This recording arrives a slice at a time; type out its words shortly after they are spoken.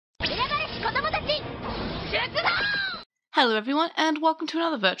Hello everyone and welcome to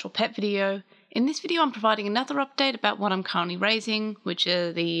another virtual pet video. In this video I'm providing another update about what I'm currently raising, which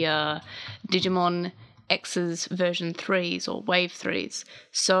are the Digimon X's version 3s or wave 3s.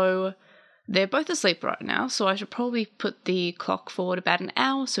 So they're both asleep right now, so I should probably put the clock forward about an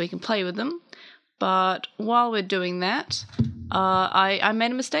hour so we can play with them. But while we're doing that, I made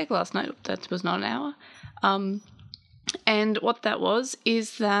a mistake last night. That was not an hour. And what that was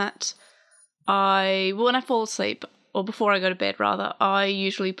is that when I fall asleep, or before I go to bed rather, I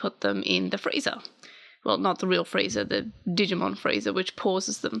usually put them in the freezer. Well, not the real freezer, the Digimon freezer, which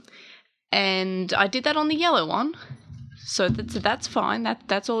pauses them. And I did that on the yellow one, so that's fine,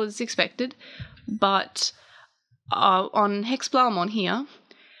 that's all that's expected. But on Hexblaumon here,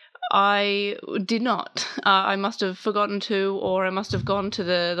 I did not. I must have forgotten to, or I must have gone to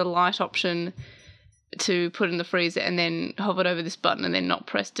the light option to put in the freezer and then hovered over this button and then not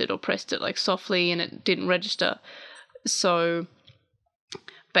pressed it, or pressed it like softly and it didn't register. So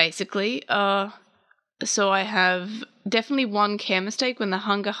basically, so I have definitely one care mistake when the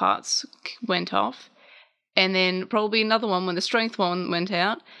hunger hearts went off, and then probably another one when the strength one went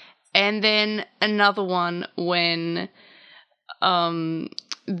out, and then another one when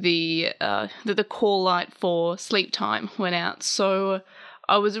the call light for sleep time went out. So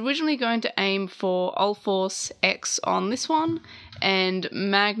I was originally going to aim for Ulforce X on this one and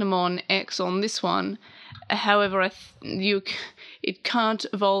Magnamon X on this one. However, it can't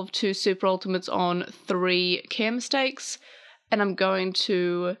evolve to Super Ultimates on 3 care mistakes, and I'm going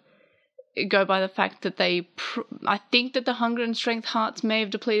to go by the fact that I think that the Hunger and Strength hearts may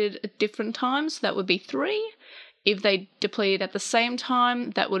have depleted at different times, so that would be 3. If they depleted at the same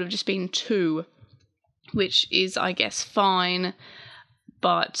time, that would have just been 2, which is, I guess, fine,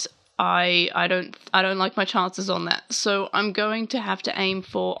 but I don't like my chances on that. So I'm going to have to aim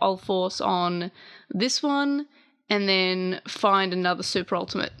for Ulforce on this one, and then find another Super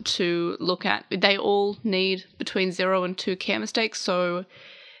Ultimate to look at. They all need between 0 and 2 care mistakes, so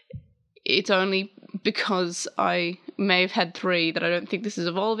it's only because I may have had 3 that I don't think this is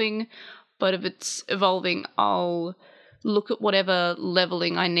evolving. But if it's evolving, I'll look at whatever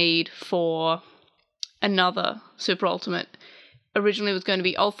leveling I need for another Super Ultimate. Originally it was going to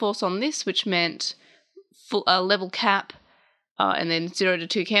be Ulforce on this, which meant full level cap, and then 0 to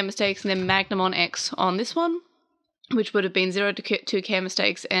 2 care mistakes, and then Magnamon X on this one, which would have been 0 to 2 care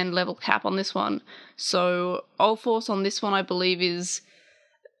mistakes and level cap on this one. So Ulforce on this one I believe is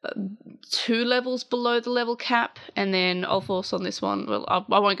 2 levels below the level cap, and then Ulforce on this one, well,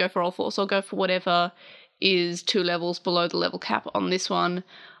 I won't go for Ulforce, I'll go for whatever is 2 levels below the level cap on this one.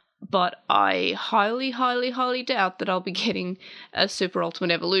 But I highly, highly, highly doubt that I'll be getting a Super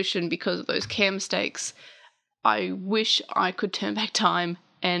Ultimate Evolution because of those care mistakes. I wish I could turn back time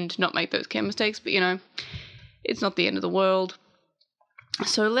and not make those care mistakes, but you know, it's not the end of the world.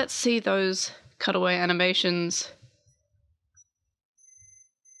 So let's see those cutaway animations.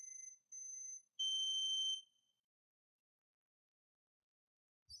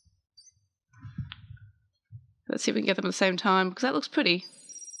 Let's see if we can get them at the same time, because that looks pretty.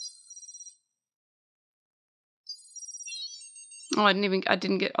 Oh, I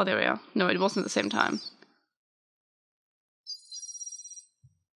didn't get, oh, there we are. No, it wasn't at the same time.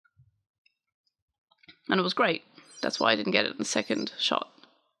 And it was great. That's why I didn't get it in the second shot.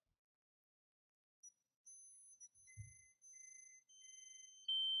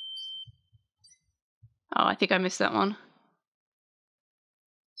 Oh, I think I missed that one.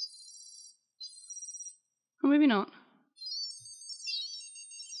 Or maybe not.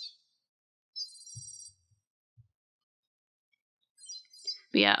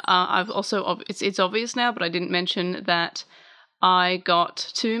 But yeah, I've also, it's obvious now, but I didn't mention that I got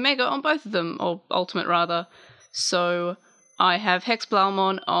to Mega on both of them, or Ultimate rather. So I have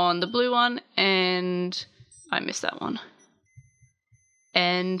Hexblaumon on the blue one, and I missed that one.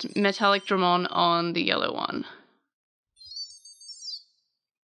 And Metallic Dramon on the yellow one.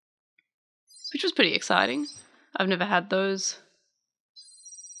 Which was pretty exciting. I've never had those.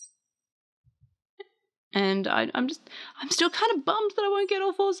 And I'm still kind of bummed that I won't get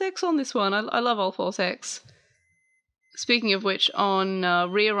Ulforce X on this one. I love Ulforce X. Speaking of which, on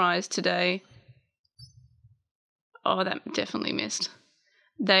Rearise today, oh, that definitely missed.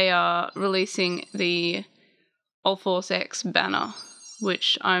 They are releasing the Ulforce X banner,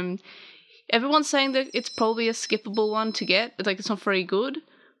 which everyone's saying that it's probably a skippable one to get. It's like, it's not very good,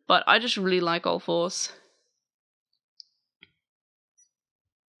 but I just really like Ulforce.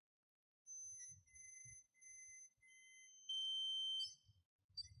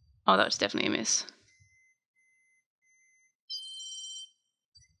 Oh, that was definitely a miss.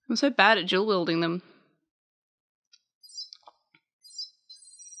 I'm so bad at dual wielding them.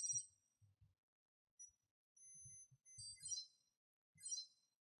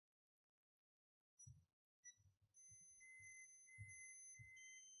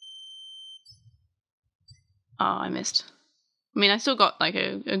 I missed. I mean, I still got like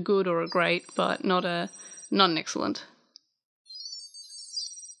a good or a great, but not an excellent.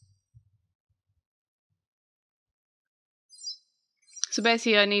 So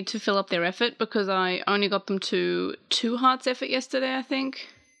basically I need to fill up their effort because I only got them to 2 hearts effort yesterday, I think.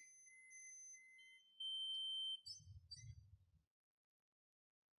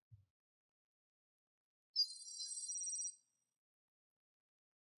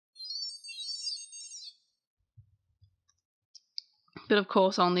 But of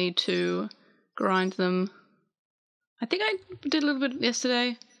course I'll need to grind them. I think I did a little bit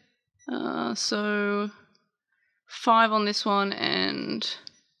yesterday. So 5 on this one and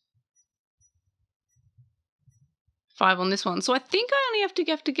 5 on this one. So I think I only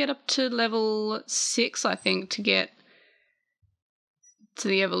have to get up to level 6, I think, to get to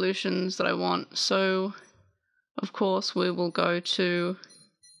the evolutions that I want. So of course we will go to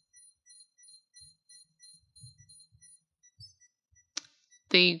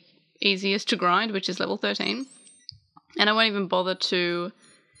the easiest to grind, which is level 13. And I won't even bother to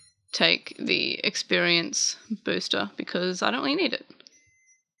take the experience booster because I don't really need it.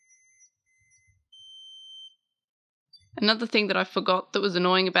 Another thing that I forgot that was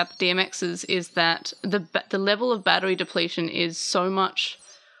annoying about the DMXs is that the level of battery depletion is so much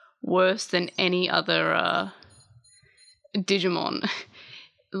worse than any other Digimon.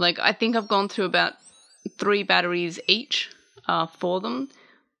 Like, I think I've gone through about 3 batteries each for them,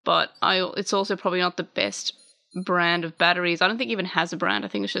 but it's also probably not the best brand of batteries. I don't think it even has a brand. I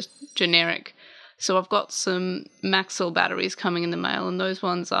think it's just generic. So I've got some Maxell batteries coming in the mail, and those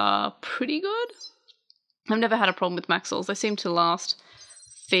ones are pretty good. I've never had a problem with Maxells. They seem to last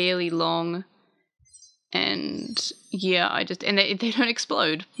fairly long, and yeah, they don't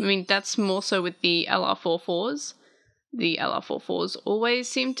explode. I mean, that's more so with the LR44s. The LR44s always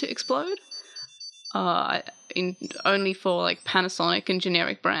seem to explode. Only for like Panasonic and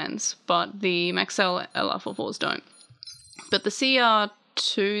generic brands, but the Maxell LR44s don't. But the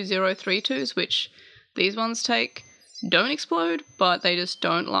CR2032s, which these ones take, don't explode, but they just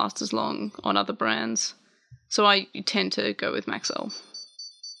don't last as long on other brands. So I tend to go with Maxell,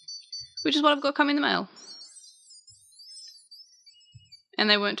 which is what I've got coming in the mail. And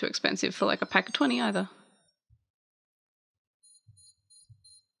they weren't too expensive for like a pack of 20 either.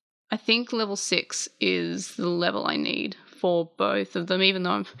 I think level 6 is the level I need for both of them, even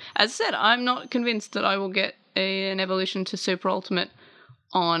though as I said, I'm not convinced that I will get an evolution to Super Ultimate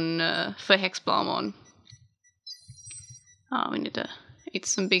for Hexblarmon. We need to eat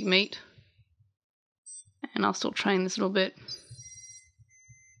some big meat. And I'll still train this little bit.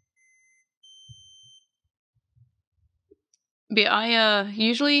 But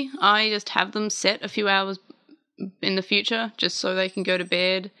usually I just have them set a few hours in the future just so they can go to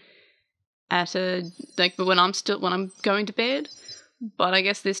bed when I'm going to bed. But I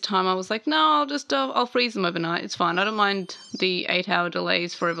guess this time I was like, no, I'll freeze them overnight. It's fine. I don't mind the 8-hour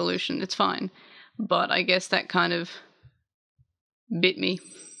delays for evolution. It's fine. But I guess that kind of bit me.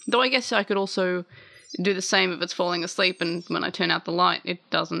 Though I guess I could also do the same if it's falling asleep and when I turn out the light, it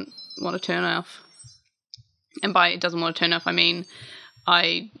doesn't want to turn off. And by it doesn't want to turn off, I mean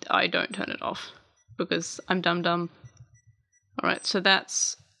I don't turn it off because I'm dumb. Alright, so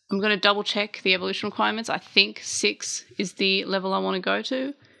I'm going to double check the evolution requirements. I think 6 is the level I want to go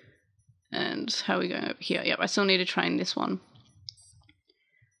to. And how are we going over here? Yep, I still need to train this one.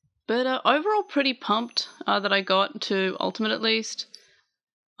 But overall pretty pumped that I got to Ultimate at least.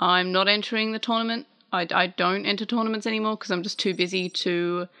 I'm not entering the tournament. I don't enter tournaments anymore because I'm just too busy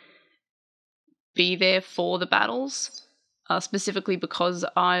to be there for the battles. Specifically because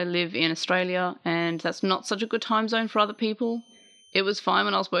I live in Australia and that's not such a good time zone for other people. It was fine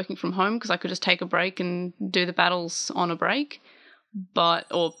when I was working from home because I could just take a break and do the battles on a break.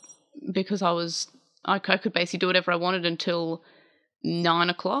 Or because I could basically do whatever I wanted until 9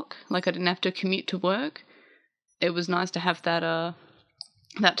 o'clock. Like I didn't have to commute to work. It was nice to have that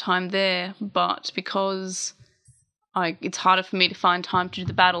time there. But because it's harder for me to find time to do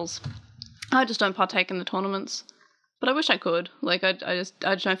the battles, I just don't partake in the tournaments. But I wish I could. Like I just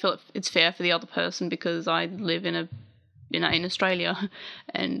don't feel it's fair for the other person because I live in Australia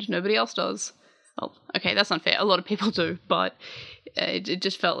and nobody else does. Oh, okay, that's unfair. A lot of people do, but it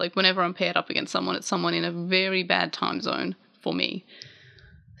just felt like whenever I'm paired up against someone, it's someone in a very bad time zone for me.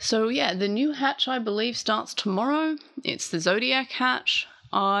 So yeah, the new hatch I believe starts tomorrow. It's the Zodiac hatch.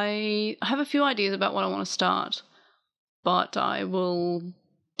 I have a few ideas about what I want to start, but I will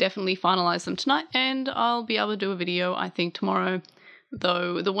definitely finalize them tonight and I'll be able to do a video I think tomorrow.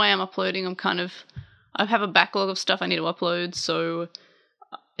 Though the way I'm uploading, I have a backlog of stuff I need to upload, so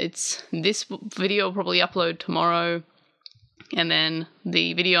this video will probably upload tomorrow, and then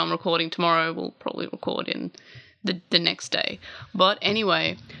the video I'm recording tomorrow will probably record in the next day. But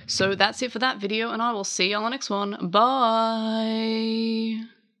anyway, so that's it for that video, and I will see you on the next one. Bye!